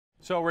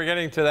So we're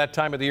getting to that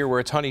time of the year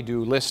where it's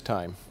honey-do list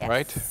time, Yes,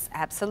 right?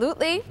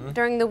 Absolutely.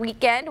 During the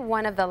weekend,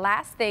 one of the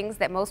last things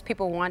that most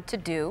people want to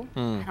do,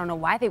 I don't know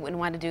why they wouldn't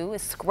want to do,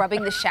 is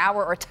scrubbing the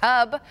shower or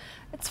tub.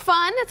 It's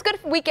fun, it's good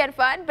weekend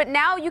fun, but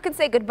now you can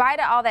say goodbye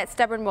to all that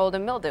stubborn mold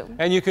and mildew.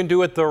 And you can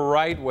do it the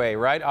right way,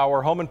 right?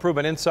 Our home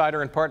improvement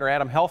insider and partner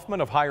Adam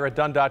Helfman of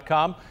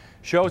HireItDone.com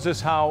shows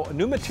us how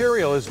new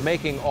material is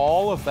making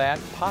all of that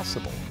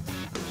possible.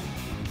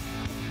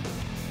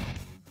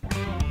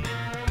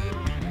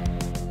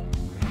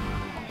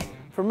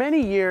 For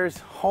many years,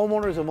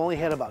 homeowners have only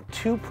had about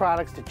 2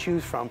 products to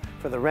choose from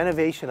for the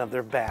renovation of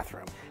their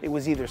bathroom. It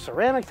was either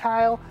ceramic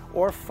tile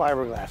or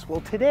fiberglass.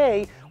 Well,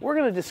 today, we're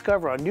going to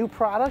discover a new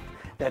product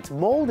that's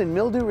mold and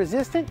mildew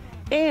resistant,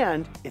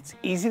 and it's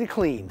easy to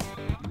clean.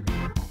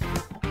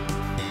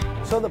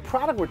 So the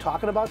product we're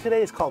talking about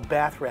today is called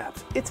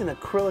Bathwraps. It's an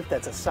acrylic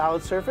that's a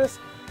solid surface,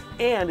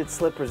 and it's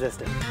slip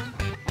resistant.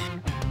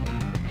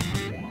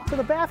 So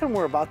the bathroom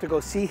we're about to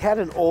go see had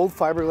an old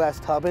fiberglass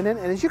tub in it,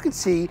 and as you can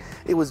see,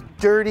 it was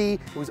dirty,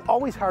 it was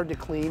always hard to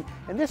clean,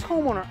 and this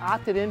homeowner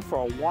opted in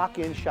for a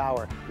walk-in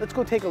shower. Let's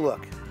go take a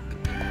look.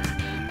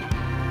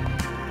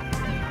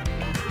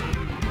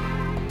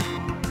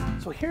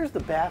 So here's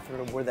the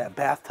bathroom where that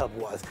bathtub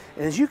was,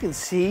 and as you can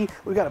see,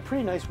 we've got a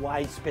pretty nice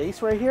wide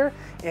space right here,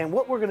 and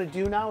what we're going to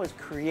do now is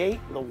create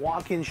the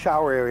walk-in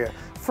shower area.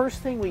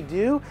 First thing we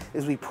do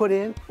is we put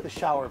in the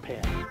shower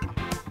pan.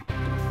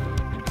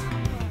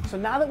 So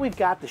now that we've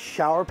got the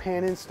shower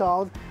pan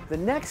installed, the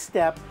next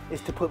step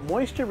is to put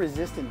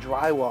moisture-resistant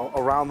drywall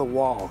around the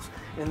walls.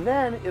 And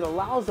then it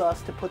allows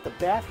us to put the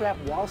Bathwrap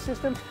wall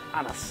system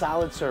on a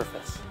solid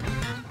surface.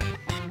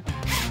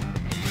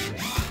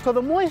 So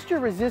the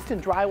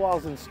moisture-resistant drywall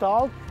is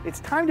installed,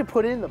 it's time to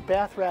put in the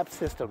Bathwrap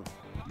system.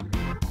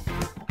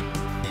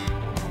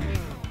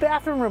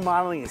 Bathroom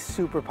remodeling is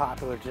super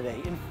popular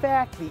today. In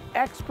fact, the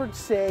experts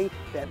say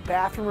that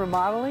bathroom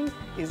remodeling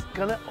is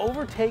going to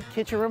overtake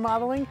kitchen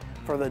remodeling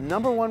for the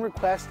 #1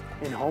 request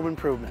in home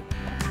improvement.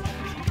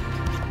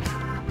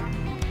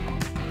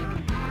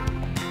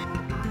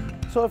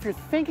 So if you're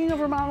thinking of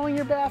remodeling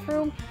your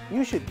bathroom,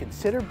 you should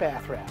consider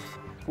Bathwraps.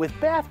 With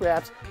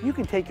Bathwraps, you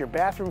can take your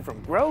bathroom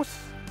from gross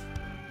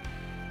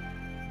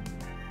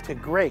to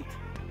great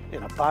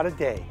in about a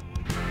day.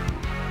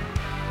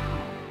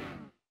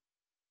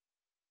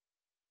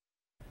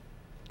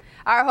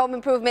 Our home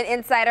improvement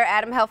insider,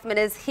 Adam Helfman,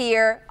 is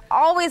here,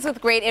 always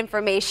with great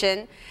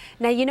information.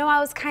 Now, you know,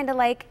 I was kind of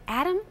like,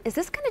 Adam, is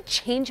this going to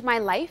change my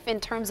life in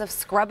terms of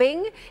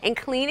scrubbing and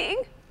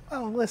cleaning?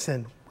 Well,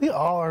 listen, we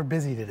all are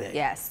busy today.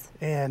 Yes.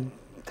 And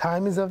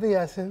time is of the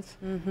essence.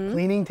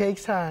 Cleaning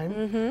takes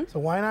time. So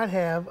why not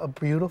have a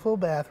beautiful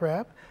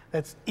Bathwrap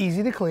that's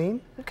easy to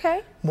clean,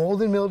 Okay.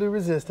 mold and mildew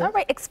resistant. All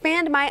right,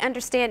 expand my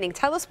understanding.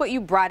 Tell us what you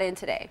brought in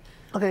today.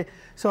 Okay,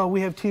 so we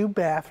have 2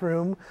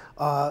 bathroom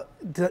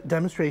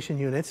demonstration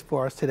units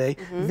for us today.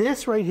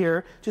 This right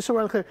here, just so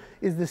we're clear,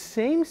 is the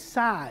same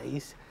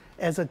size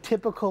as a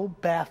typical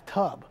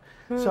bathtub.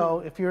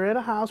 So if you're in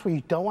a house where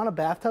you don't want a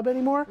bathtub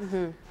anymore,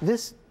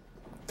 this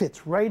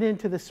fits right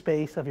into the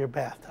space of your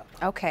bathtub.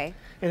 Okay.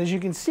 And as you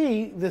can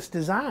see, this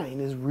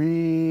design is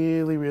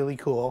really, really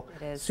cool.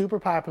 It is. Super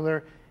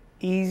popular,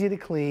 easy to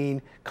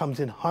clean, comes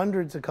in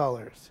hundreds of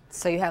colors.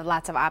 So you have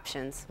lots of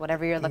options,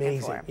 whatever you're looking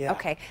Amazing, for. yeah.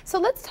 Okay, so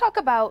let's talk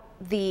about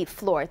the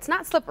floor. It's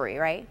not slippery,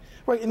 right?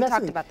 Right, and We that's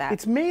talked the- about that.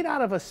 It's made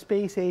out of a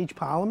space-age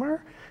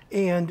polymer,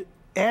 and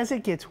as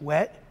it gets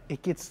wet,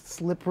 it gets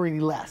slippery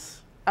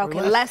less. Or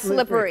Okay, less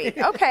slippery.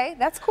 Okay,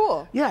 that's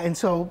cool. Yeah, and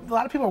so a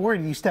lot of people are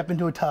worried you step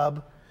into a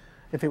tub,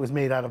 if it was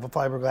made out of a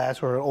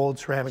fiberglass or an old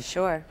ceramic,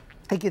 Sure.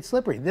 it gets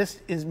slippery.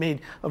 This is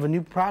made of a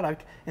new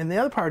product, and the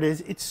other part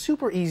is it's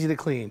super easy to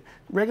clean.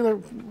 Regular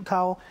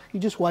towel, you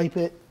just wipe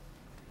it,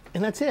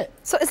 and that's it.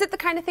 So is it the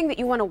kind of thing that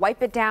you want to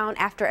wipe it down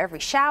after every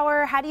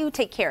shower? How do you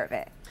take care of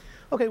it?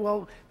 Okay,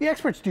 well, the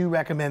experts do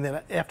recommend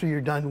that after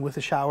you're done with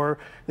a shower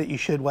that you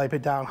should wipe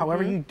it down.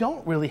 However, you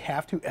don't really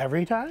have to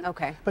every time.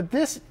 Okay. But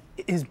this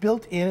is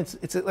built in,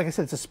 it's like I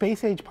said, it's a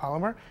space-age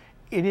polymer.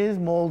 It is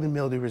mold and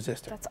mildew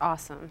resistant. That's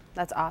awesome.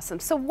 That's awesome.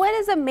 So what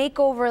does a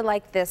makeover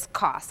like this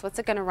cost? What's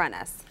it going to run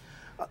us?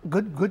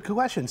 Good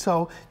question.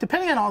 So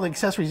depending on all the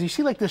accessories, you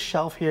see like this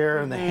shelf here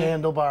and the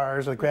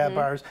handlebars or the grab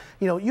bars,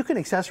 you know, you can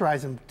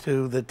accessorize them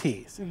to the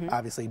T's,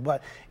 obviously,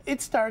 but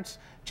it starts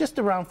just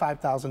around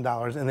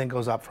 $5,000 and then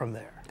goes up from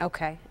there.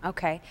 Okay,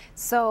 okay.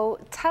 So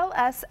tell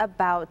us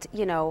about,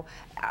 you know,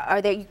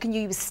 can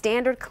you use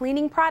standard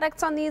cleaning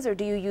products on these, or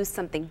do you use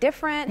something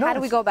different? No, How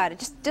do we go about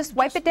it? Just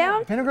wipe it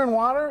down? Vinegar and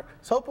water,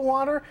 soap and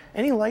water,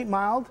 any light,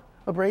 mild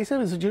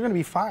abrasive, you're going to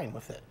be fine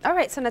with it. All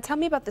right, so now tell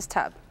me about this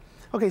tub.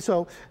 Okay,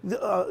 so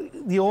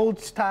the old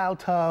style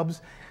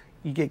tubs,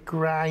 you get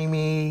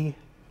grimy,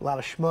 a lot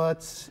of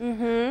schmutz,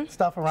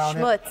 stuff around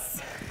it.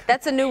 Schmutz.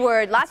 That's a new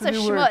word. Lots of It's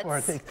a new word for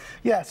schmutz. it.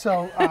 Yeah,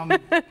 so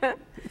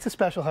It's a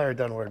special hire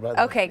done word, by the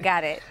way. Okay,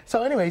 got it.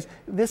 So anyways,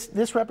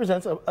 this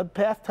represents a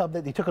bathtub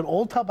that they took an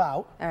old tub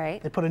out. All right.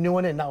 They put a new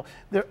one in. Now,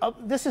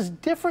 this is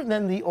different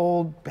than the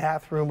old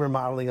bathroom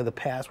remodeling of the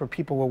past where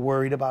people were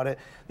worried about it.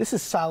 This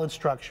is solid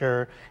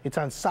structure. It's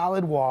on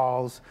solid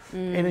walls.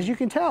 And as you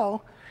can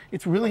tell,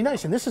 it's really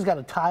nice. And this has got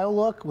a tile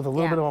look with a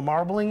little bit of a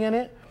marbling in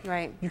it.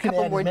 Right. You can a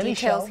couple add more many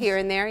details shelves. here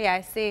and there. Yeah,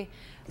 I see.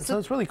 So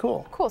it's really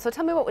cool. Cool. So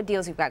tell me what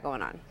deals you've got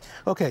going on.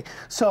 Okay,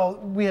 so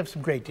we have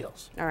some great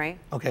deals. All right.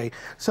 Okay,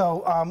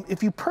 so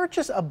if you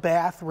purchase a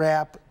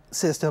Bathwrap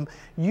system,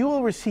 you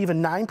will receive a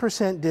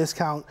 9%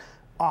 discount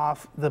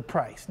off the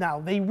price. Now,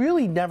 they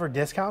really never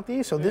discount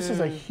these, so this is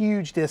a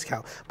huge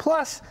discount.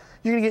 Plus,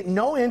 you're gonna get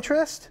no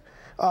interest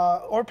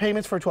or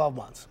payments for 12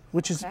 months,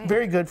 which is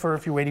very good for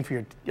if you're waiting for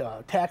your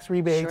tax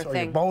rebates or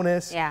your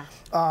bonus. Yeah.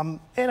 And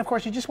of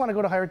course, you just want to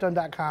go to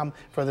hireitdone.com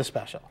for the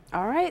special.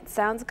 All right,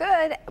 sounds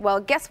good. Well,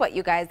 guess what,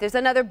 you guys? There's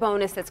another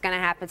bonus that's going to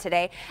happen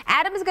today.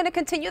 Adam is going to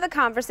continue the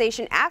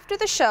conversation after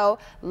the show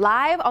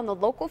live on the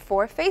Local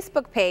 4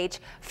 Facebook page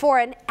for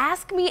an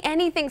Ask Me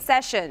Anything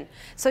session.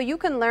 So you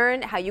can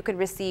learn how you can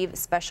receive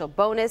special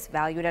bonus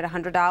valued at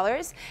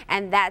 $100,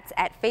 and that's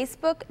at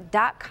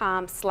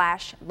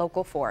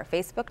facebook.com/local4.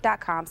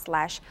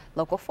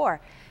 Facebook.com/local4.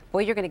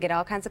 Boy, you're going to get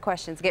all kinds of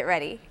questions. Get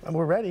ready. And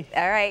we're ready.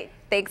 All right.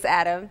 Thanks,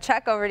 Adam.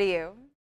 Chuck, over to you.